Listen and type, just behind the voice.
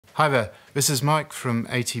Hi there, this is Mike from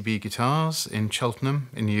ATB Guitars in Cheltenham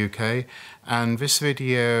in the UK, and this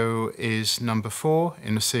video is number 4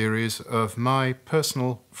 in a series of my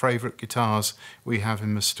personal favourite guitars we have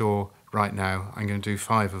in the store right now. I'm going to do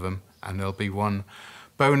 5 of them, and there'll be one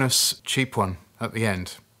bonus cheap one at the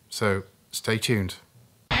end, so stay tuned.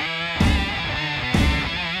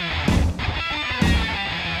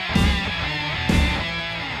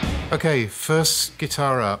 Okay, first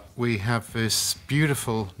guitar up, we have this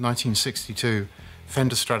beautiful 1962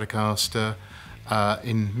 Fender Stratocaster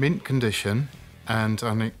in mint condition, and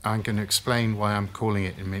I'm going to explain why I'm calling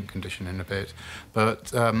it in mint condition in a bit.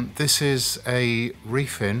 But this is a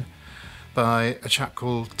refin by a chap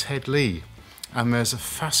called Ted Lee, and there's a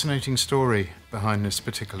fascinating story behind this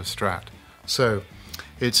particular Strat. So,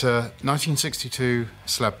 it's a 1962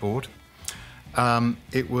 slab board.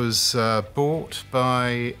 It was bought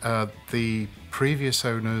by the previous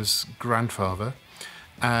owner's grandfather,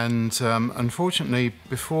 and unfortunately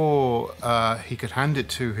before he could hand it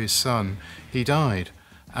to his son, he died.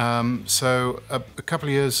 So a couple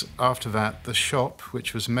of years after that, the shop,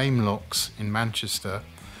 which was Maimlocks in Manchester,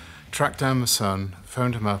 tracked down the son,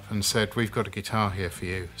 phoned him up and said, "We've got a guitar here for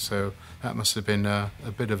you." So that must have been a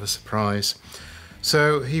bit of a surprise.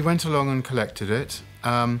 So he went along and collected it.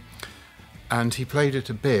 And he played it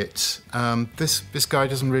a bit. This guy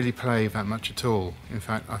doesn't really play that much at all. In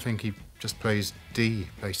fact, I think he just plays D,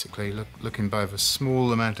 basically, looking by the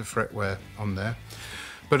small amount of fretwear on there.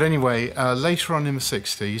 But anyway, later on in the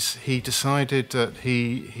 60s, he decided that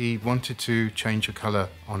he wanted to change the colour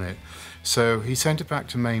on it. So he sent it back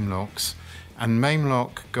to Maimlocks, and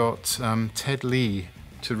Maimlock got Ted Lee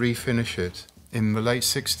to refinish it in the late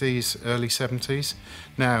 60s, early 70s.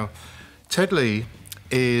 Now, Ted Lee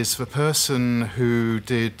is the person who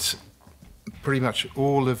did pretty much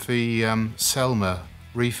all of the Selmer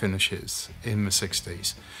refinishes in the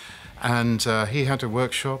 60s. And he had a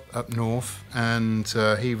workshop up north, and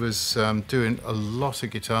he was doing a lot of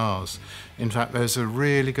guitars. In fact, there's a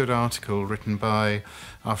really good article written by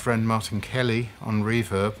our friend Martin Kelly on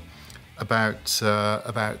Reverb about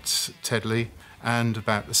Ted Lee and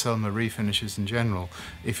about the Selmer refinishes in general.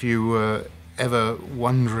 If you were ever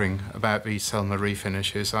wondering about these Selmer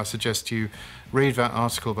refinishes, I suggest you read that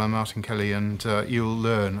article by Martin Kelly, and you'll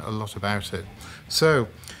learn a lot about it. So,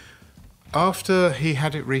 after he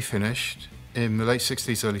had it refinished in the late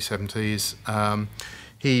 60s, early 70s,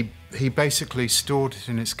 he basically stored it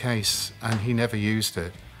in its case, and he never used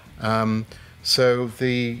it. So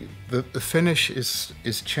the finish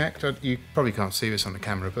is checked. You probably can't see this on the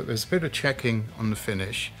camera, but there's a bit of checking on the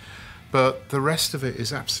finish. But the rest of it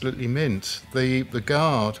is absolutely mint. The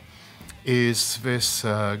guard is this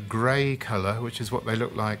grey colour, which is what they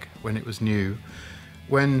looked like when it was new.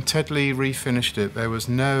 When Ted Lee refinished it, there was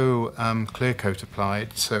no clear coat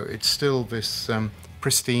applied, so it's still this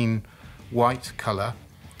pristine white colour.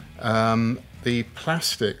 The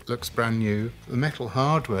plastic looks brand new. The metal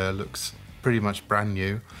hardware looks pretty much brand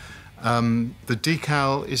new. The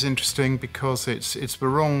decal is interesting because it's the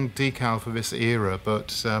wrong decal for this era,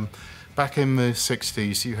 but back in the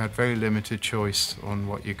 60s, you had very limited choice on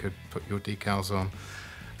what you could put your decals on.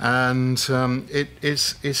 And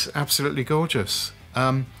it's absolutely gorgeous.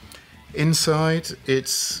 Inside,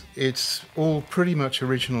 it's all pretty much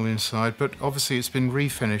original inside, but obviously it's been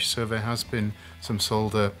refinished, so there has been some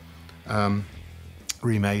solder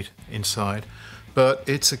remade inside. But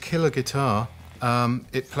it's a killer guitar.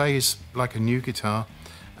 It plays like a new guitar.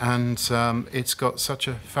 And it's got such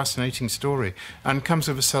a fascinating story, and comes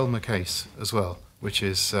with a Selmer case as well, which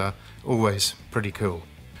is always pretty cool.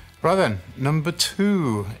 Right then, number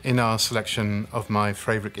 2 in our selection of my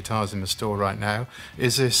favourite guitars in the store right now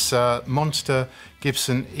is this monster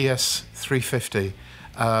Gibson ES350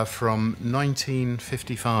 from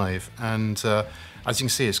 1955, and as you can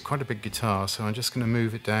see, it's quite a big guitar, so I'm just going to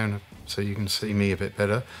move it down so you can see me a bit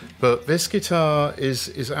better. But this guitar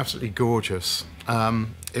is absolutely gorgeous.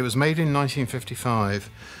 It was made in 1955,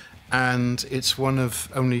 and it's one of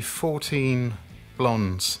only 14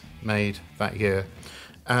 blondes made that year.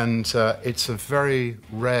 And it's a very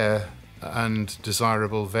rare and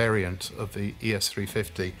desirable variant of the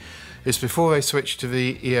ES350. It's before they switched to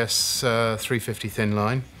the ES350 thin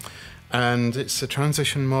line, and it's a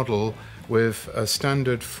transition model with a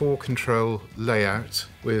standard 4-control layout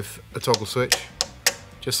with a toggle switch,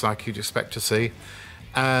 just like you'd expect to see.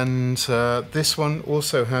 And this one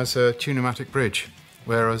also has a Tune-o-matic bridge,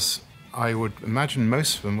 whereas I would imagine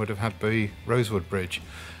most of them would have had the Rosewood bridge.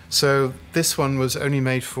 So this one was only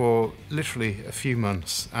made for literally a few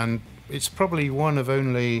months, and it's probably one of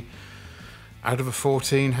only, out of a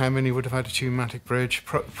 14, how many would have had a Tune-o-matic bridge?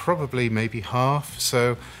 Probably maybe half.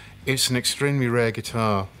 So It's an extremely rare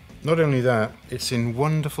guitar. Not only that, it's in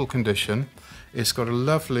wonderful condition. It's got a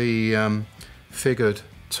lovely figured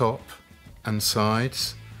top and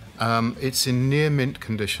sides. It's in near mint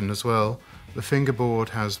condition as well. The fingerboard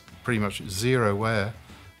has pretty much zero wear.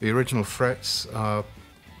 The original frets are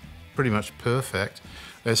pretty much perfect.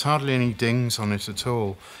 There's hardly any dings on it at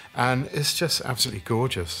all, and it's just absolutely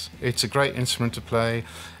gorgeous. It's a great instrument to play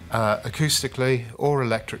acoustically or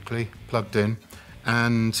electrically plugged in,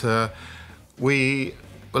 and the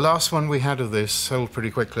last one we had of this sold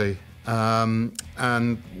pretty quickly,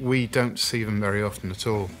 and we don't see them very often at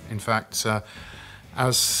all. In fact,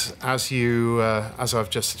 as I've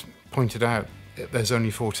just pointed out, there's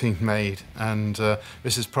only 14 made, and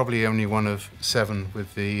this is probably only one of 7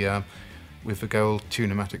 with the gold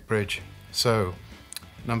tunematic bridge. So,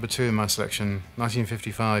 number 2 in my selection,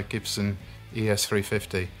 1955 Gibson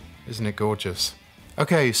ES350. Isn't it gorgeous?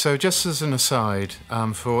 Okay, so just as an aside,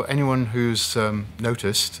 for anyone who's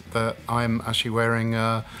noticed that I'm actually wearing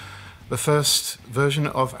the first version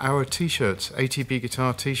of our t-shirts, ATB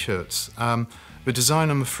guitar t-shirts. The design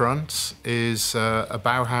on the front is a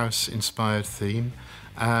Bauhaus-inspired theme,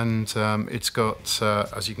 and it's got,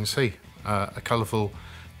 as you can see, a colourful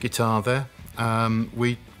guitar there.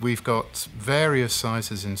 We've got various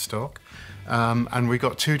sizes in stock, and we've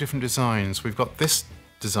got 2 different designs. We've got this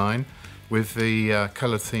design with the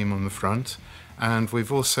coloured theme on the front, and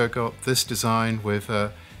we've also got this design with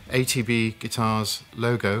ATB Guitars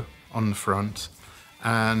logo on the front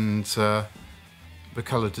and the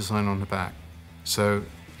coloured design on the back. So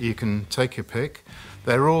you can take your pick.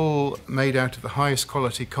 They're all made out of the highest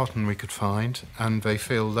quality cotton we could find, and they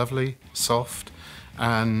feel lovely, soft,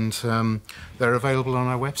 and they're available on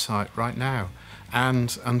our website right now.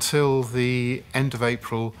 And until the end of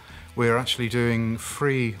April, we're actually doing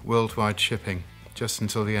free worldwide shipping, just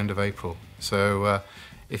until the end of April. So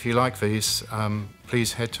if you like these,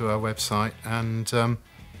 please head to our website and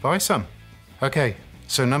buy some. Okay,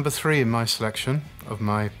 so number 3 in my selection of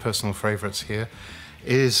my personal favourites here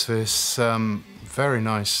is this very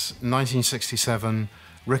nice 1967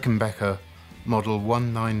 Rickenbacker model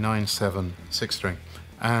 1997 6-string.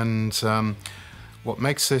 And what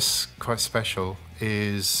makes this quite special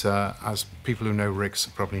is, as people who know Ricks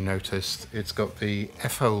have probably noticed, it's got the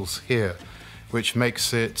F-holes here, which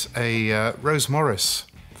makes it a Rose Morris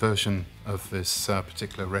version of this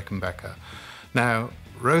particular Rickenbacker. Now,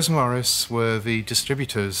 Rose Morris were the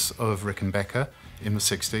distributors of Rickenbacker in the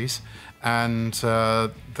 60s, and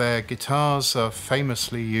their guitars are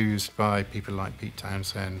famously used by people like Pete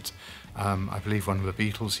Townshend. I believe one of the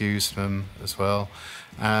Beatles used them as well,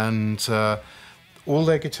 and all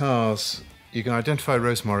their guitars, you can identify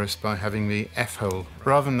Rose Morris by having the F-hole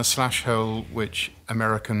rather than the slash hole which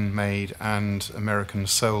American made and American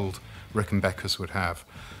sold Rickenbackers would have.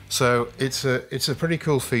 So it's a pretty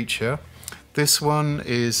cool feature. This one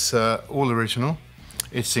is all original.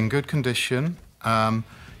 It's in good condition.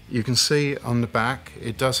 You can see on the back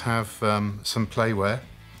it does have some playware,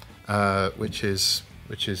 which is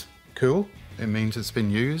cool. It means it's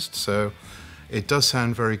been used, so it does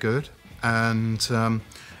sound very good, and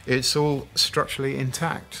it's all structurally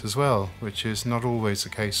intact as well, which is not always the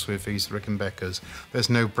case with these Rickenbackers. There's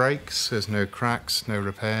no breaks, there's no cracks, no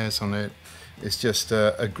repairs on it. It's just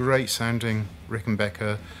a great sounding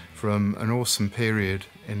Rickenbacker from an awesome period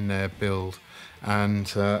in their build,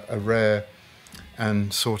 and a rare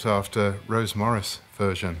and sought after Rose Morris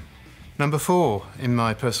version. Number 4 in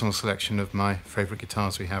my personal selection of my favourite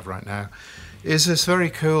guitars we have right now is this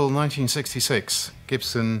very cool 1966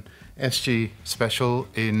 Gibson SG Special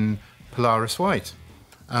in Polaris White.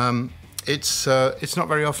 It's not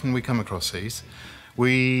very often we come across these.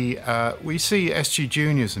 We see SG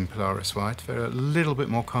Juniors in Polaris White. They're a little bit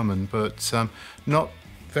more common, but not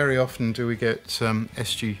very often do we get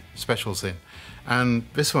SG Specials in. And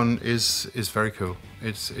this one is very cool.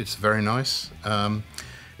 It's very nice.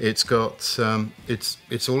 It's got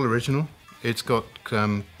it's all original. It's got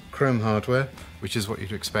chrome hardware, which is what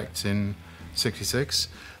you'd expect in '66.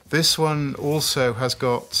 This one also has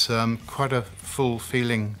got quite a full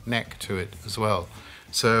feeling neck to it as well.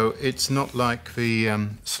 So it's not like the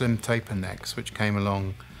slim taper necks which came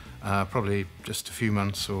along probably just a few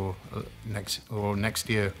months or next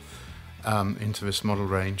year into this model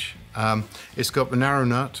range. It's got the narrow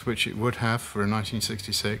nut, which it would have for a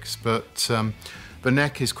 1966, but the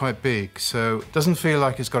neck is quite big, so it doesn't feel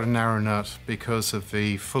like it's got a narrow nut because of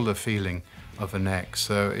the fuller feeling of the neck.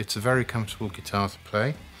 So it's a very comfortable guitar to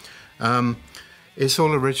play. It's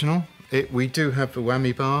all original. We do have the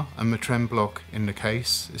whammy bar and the trem block in the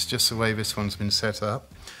case. It's just the way this one's been set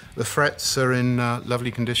up. The frets are in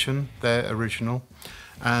lovely condition. They're original.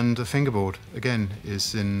 and the fingerboard again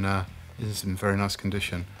is in very nice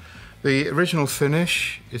condition. The original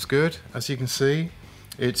finish is good, as you can see.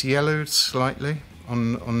 It's yellowed slightly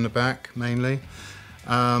on the back mainly,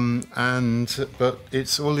 but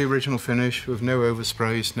it's all the original finish with no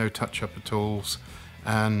oversprays, no touch-up at all,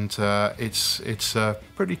 and it's a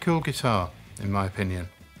pretty cool guitar in my opinion.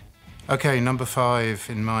 Okay, number 5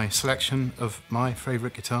 in my selection of my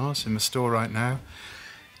favourite guitars in the store right now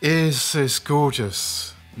is this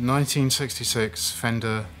gorgeous 1966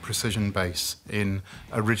 Fender Precision bass in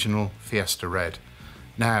original Fiesta Red.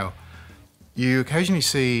 Now, you occasionally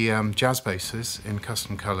see jazz basses in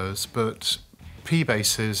custom colours, but P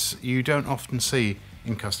basses you don't often see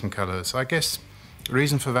in custom colours. I guess the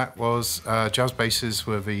reason for that was jazz basses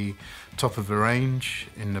were the top of the range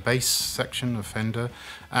in the bass section of Fender,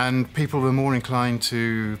 and people were more inclined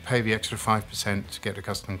to pay the extra 5% to get a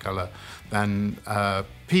custom colour than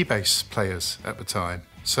P bass players at the time.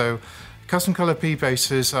 So custom colour P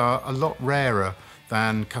basses are a lot rarer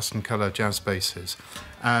than custom colour jazz basses,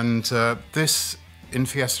 and this in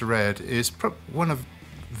Fiesta Red is one of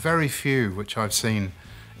very few which I've seen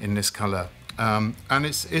in this colour. And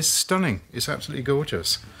it's stunning. It's absolutely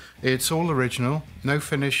gorgeous. It's all original, no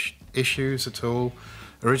finish issues at all.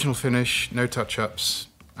 Original finish, no touch-ups.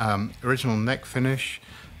 Original neck finish.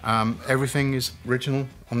 Everything is original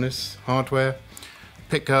on this hardware.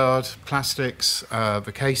 Pickguard, plastics,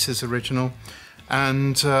 the case is original,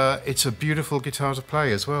 and it's a beautiful guitar to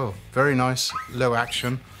play as well. Very nice, low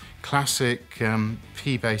action, classic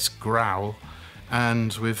P bass growl.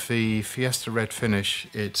 And with the Fiesta Red finish,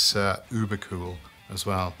 it's uber cool as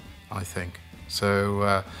well, I think.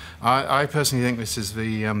 So I personally think this is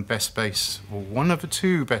the best bass, or one of the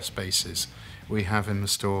 2 best basses we have in the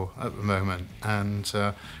store at the moment, and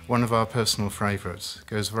one of our personal favourites.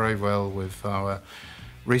 Goes very well with our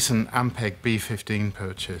recent Ampeg B15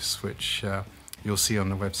 purchase, which you'll see on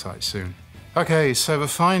the website soon. Okay, so the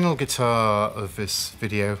final guitar of this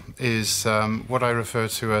video is what I refer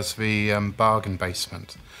to as the bargain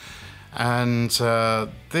basement. And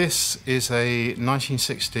this is a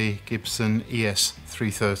 1960 Gibson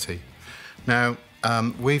ES330. Now,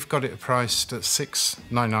 we've got it priced at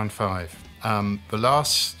 $6,995. The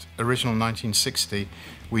last original 1960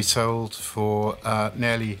 we sold for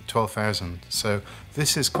nearly $12,000. So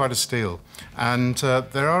this is quite a steal. And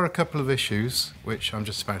there are a couple of issues, which I'm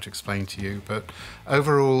just about to explain to you. But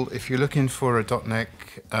overall, if you're looking for a dot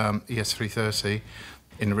neck ES330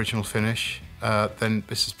 in original finish, then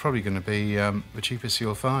this is probably going to be the cheapest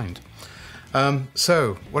you'll find.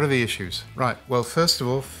 So, what are the issues? Right, well, first of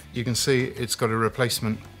all, you can see it's got a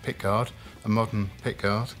replacement pickguard, a modern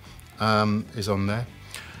pickguard is on there.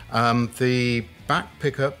 The back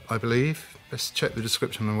pickup, I believe, let's check the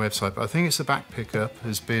description on the website, but I think it's the back pickup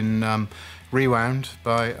has been rewound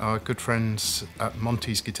by our good friends at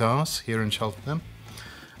Monty's Guitars here in Cheltenham,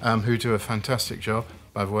 who do a fantastic job,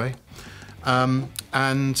 by the way.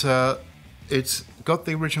 It's got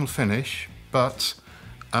the original finish, but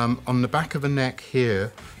on the back of the neck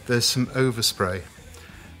here, there's some overspray.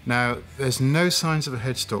 Now, there's no signs of a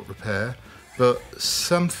headstock repair, but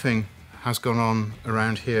something has gone on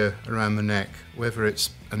around here, around the neck, whether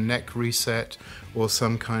it's a neck reset or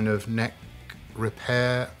some kind of neck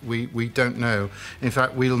repair, we don't know. In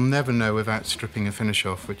fact, we'll never know without stripping a finish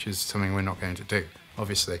off, which is something we're not going to do,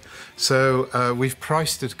 obviously. So we've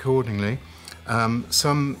priced it accordingly.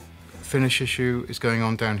 Some finish issue is going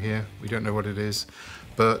on down here. We don't know what it is,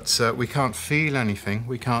 but we can't feel anything,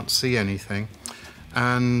 we can't see anything.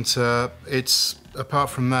 And apart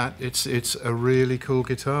from that, it's a really cool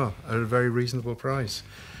guitar at a very reasonable price.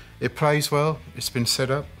 It plays well. It's been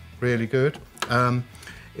set up really good.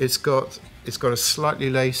 It's got a slightly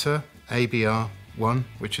later ABR one,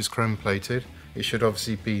 which is chrome plated. It should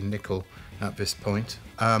obviously be nickel at this point.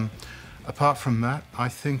 Apart from that, I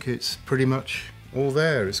think it's pretty much all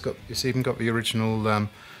there. It's even got the original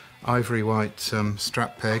ivory white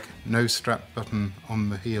strap peg, no strap button on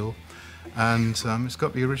the heel. And it's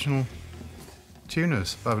got the original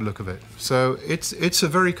tuners by the look of it. So it's a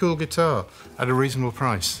very cool guitar at a reasonable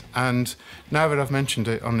price. And now that I've mentioned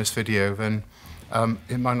it on this video, then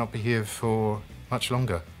it might not be here for much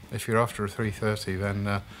longer. If you're after a 330,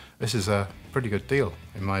 then this is a pretty good deal,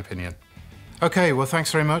 in my opinion. Okay, well,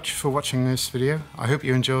 thanks very much for watching this video. I hope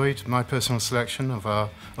you enjoyed my personal selection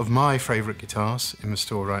of my favourite guitars in the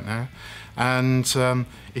store right now. And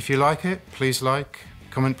if you like it, please like,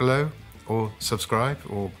 comment below, or subscribe,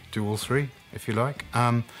 or do all 3 if you like.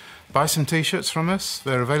 Buy some t-shirts from us.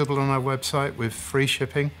 They're available on our website with free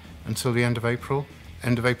shipping until the end of April.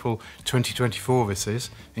 End of April 2024 this is,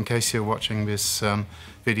 in case you're watching this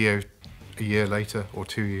video a year later or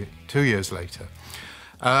 2 years later.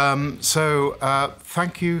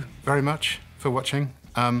 Thank you very much for watching.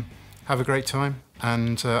 Have a great time,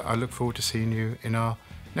 and I look forward to seeing you in our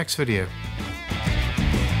next video.